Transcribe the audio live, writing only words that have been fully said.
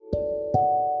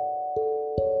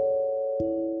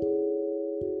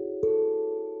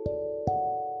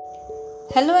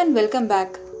Hello and welcome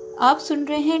back. आप सुन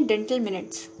रहे हैं डेंटल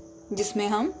मिनट्स, जिसमें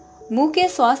हम मुंह के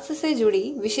स्वास्थ्य से जुड़ी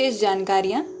विशेष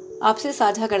जानकारियां आपसे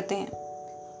साझा करते हैं।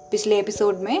 पिछले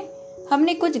एपिसोड में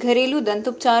हमने कुछ घरेलू दंत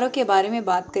उपचारों के बारे में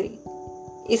बात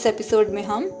करी। इस एपिसोड में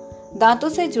हम दांतों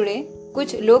से जुड़े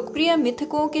कुछ लोकप्रिय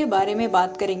मिथकों के बारे में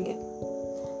बात करेंगे।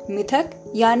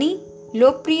 मिथक यानी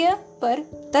लोकप्रिय पर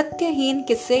तथ्यहीन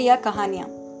किस्से या कहानियां।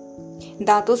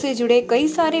 दांतों से जुड़े कई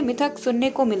सारे मिथक सुनने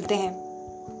को मिलते हैं,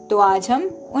 तो आज हम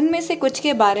उनमें से कुछ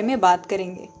के बारे में बात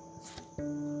करेंगे।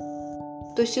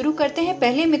 तो शुरू करते हैं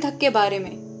पहले मिथक के बारे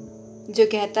में, जो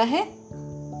कहता है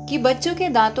कि बच्चों के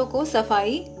दांतों को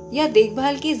सफाई या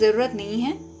देखभाल की जरूरत नहीं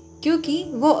है क्योंकि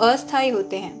वो अस्थायी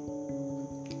होते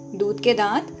हैं। दूध के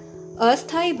दांत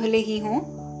अस्थायी भले ही हों,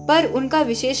 पर उनका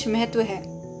विशेष महत्व है।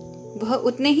 वह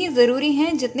उतने ही जरूरी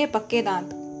हैं जितने पक्के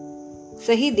दांत।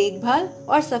 सही देखभाल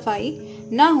और सफाई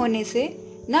न होने से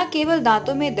न केवल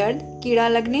दांतों में दर्द, कीड़ा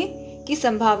लगने की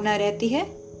संभावना रहती है,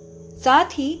 साथ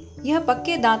ही यह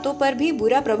पक्के दांतों पर भी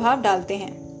बुरा प्रभाव डालते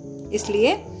हैं।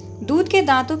 इसलिए दूध के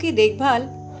दांतों की देखभाल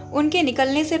उनके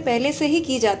निकलने से पहले से ही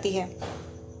की जाती है।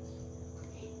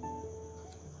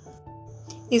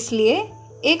 इसलिए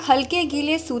एक हल्के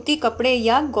गीले सूती कपड़े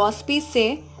या गॉसपीस से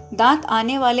दांत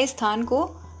आने वाले स्थान को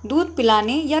दूध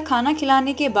पिलाने या खाना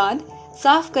खिलाने के बाद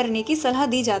साफ करने की सलाह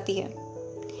दी जाती है।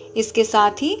 इसके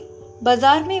साथ ही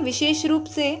बाजार में विशेष रूप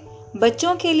से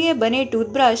बच्चों के लिए बने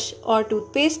टूथब्रश और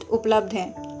टूथपेस्ट उपलब्ध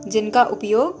हैं, जिनका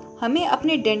उपयोग हमें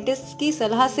अपने डेंटिस्ट की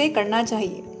सलाह से करना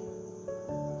चाहिए।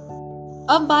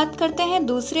 अब बात करते हैं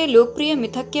दूसरे लोकप्रिय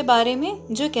मिथक के बारे में,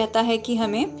 जो कहता है कि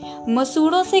हमें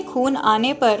मसूड़ों से खून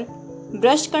आने पर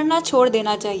ब्रश करना छोड़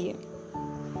देना चाहिए।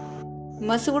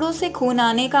 मसूड़ों से खून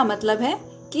आने का मतलब है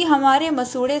कि हमारे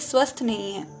मसूड़े स्वस्थ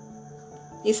नहीं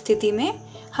हैं। इस स्थिति में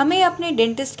हमें अपने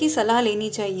डेंटिस्ट की सलाह लेनी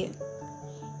चाहिए।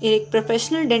 एक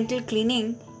प्रोफेशनल डेंटल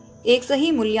क्लीनिंग एक सही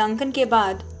मूल्यांकन के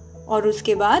बाद और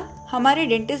उसके बाद हमारे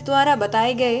डेंटिस्ट द्वारा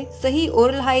बताए गए सही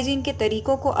ओरल हाइजीन के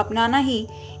तरीकों को अपनाना ही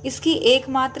इसकी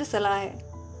एकमात्र सलाह है।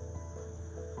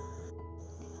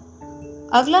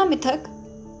 अगला मिथक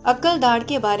अक्ल दाढ़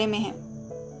के बारे में है,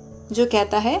 जो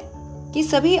कहता है कि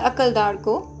सभी अक्ल दाढ़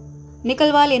को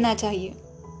निकलवा लेना चाहिए।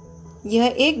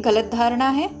 यह एक गलत धारणा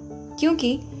है,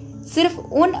 क्योंकि सिर्फ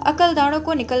उन अक्ल दाढ़ों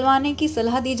को निकलवाने की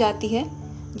सलाह दी जाती है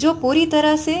जो पूरी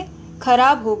तरह से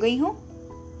खराब हो गई हो,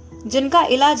 जिनका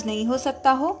इलाज नहीं हो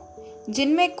सकता हो,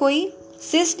 जिनमें कोई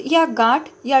सिस्ट या गांठ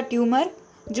या ट्यूमर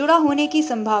जुड़ा होने की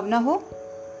संभावना हो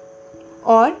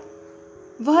और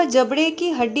वह जबड़े की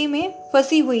हड्डी में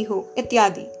फंसी हुई हो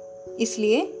इत्यादि।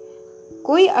 इसलिए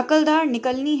कोई अक्ल दाढ़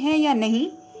निकलनी है या नहीं,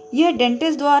 यह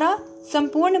डेंटिस्ट द्वारा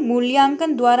संपूर्ण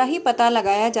मूल्यांकन द्वारा ही पता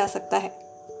लगाया जा सकता है।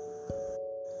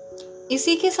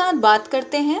 इसी के साथ बात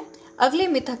करते हैं अगले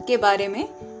मिथक के बारे में,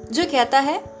 जो कहता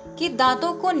है कि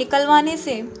दांतों को निकलवाने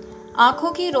से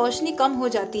आंखों की रोशनी कम हो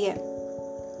जाती है।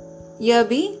 यह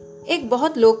भी एक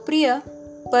बहुत लोकप्रिय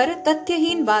पर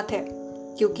तथ्यहीन बात है,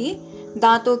 क्योंकि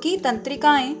दांतों की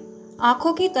तंत्रिकाएं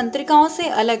आंखों की तंत्रिकाओं से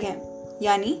अलग हैं,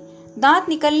 यानी दांत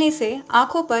निकलने से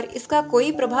आंखों पर इसका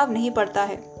कोई प्रभाव नहीं पड़ता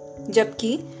है,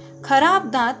 जबकि खराब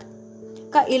दांत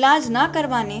का इलाज ना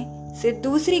करवाने से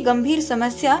दूसरी गंभीर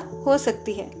समस्या हो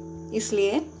सकती है।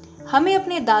 इसलिए हमें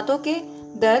अपने दांतों के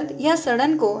दर्द या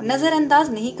सड़न को नजरअंदाज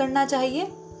नहीं करना चाहिए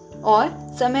और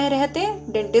समय रहते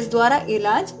डेंटिस्ट द्वारा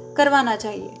इलाज करवाना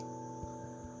चाहिए।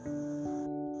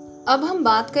 अब हम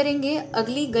बात करेंगे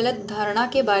अगली गलत धारणा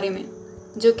के बारे में,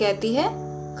 जो कहती है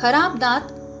खराब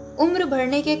दांत उम्र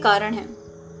बढ़ने के कारण है।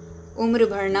 उम्र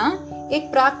बढ़ना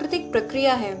एक प्राकृतिक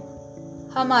प्रक्रिया है।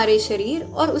 हमारे शरीर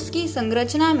और उसकी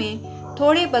संरचना में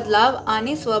थोड़े बदलाव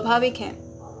आने स्वाभाविक हैं,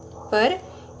 पर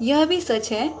यह भी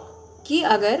सच है कि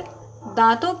अगर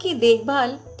दांतों की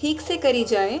देखभाल ठीक से करी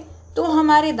जाए तो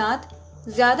हमारे दांत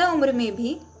ज्यादा उम्र में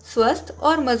भी स्वस्थ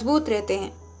और मजबूत रहते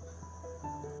हैं।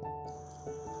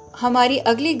 हमारी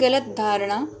अगली गलत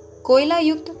धारणा कोयला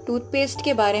युक्त टूथपेस्ट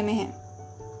के बारे में है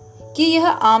कि यह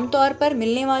आमतौर पर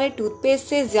मिलने वाले टूथपेस्ट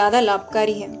से ज्यादा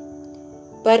लाभकारी है,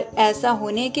 पर ऐसा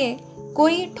होने के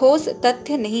कोई ठोस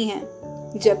तथ्य नहीं है।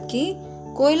 जबकि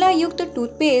कोयला युक्त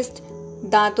टूथपेस्ट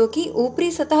दांतों की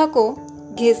ऊपरी सतह को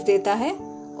घिस देता है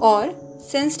और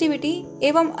सेंसिटिविटी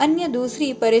एवं अन्य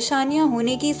दूसरी परेशानियां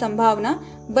होने की संभावना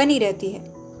बनी रहती है।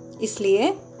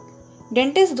 इसलिए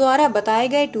डेंटिस्ट द्वारा बताए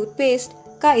गए टूथपेस्ट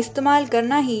का इस्तेमाल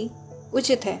करना ही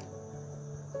उचित है।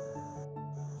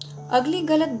 अगली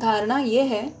गलत धारणा यह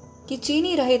है कि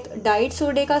चीनी रहित डाइट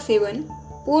सोडे का सेवन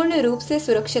पूर्ण रूप से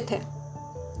सुरक्षित है,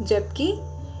 जबकि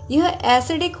यह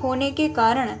एसिडिक होने के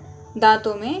कारण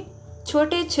दांतों में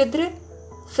छोटे छिद्र,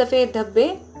 सफेद धब्बे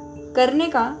करने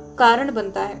का कारण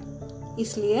बनता है।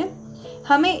 इसलिए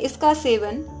हमें इसका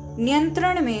सेवन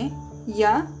नियंत्रण में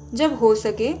या जब हो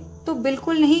सके तो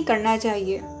बिल्कुल नहीं करना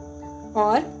चाहिए,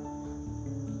 और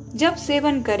जब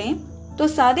सेवन करें तो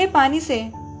सादे पानी से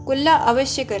कुल्ला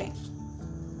अवश्य करें।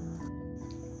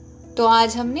 तो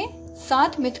आज हमने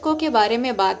 7 मिथकों के बारे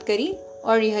में बात करी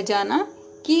और यह जाना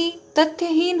कि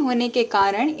तथ्यहीन होने के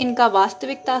कारण इनका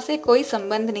वास्तविकता से कोई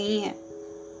संबंध नहीं है।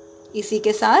 इसी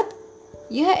के साथ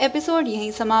यह एपिसोड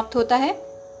यहीं समाप्त होता है।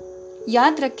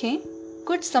 याद रखें,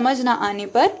 कुछ समझ ना आने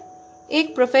पर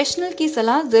एक प्रोफेशनल की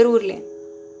सलाह जरूर लें।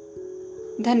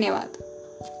 धन्यवाद।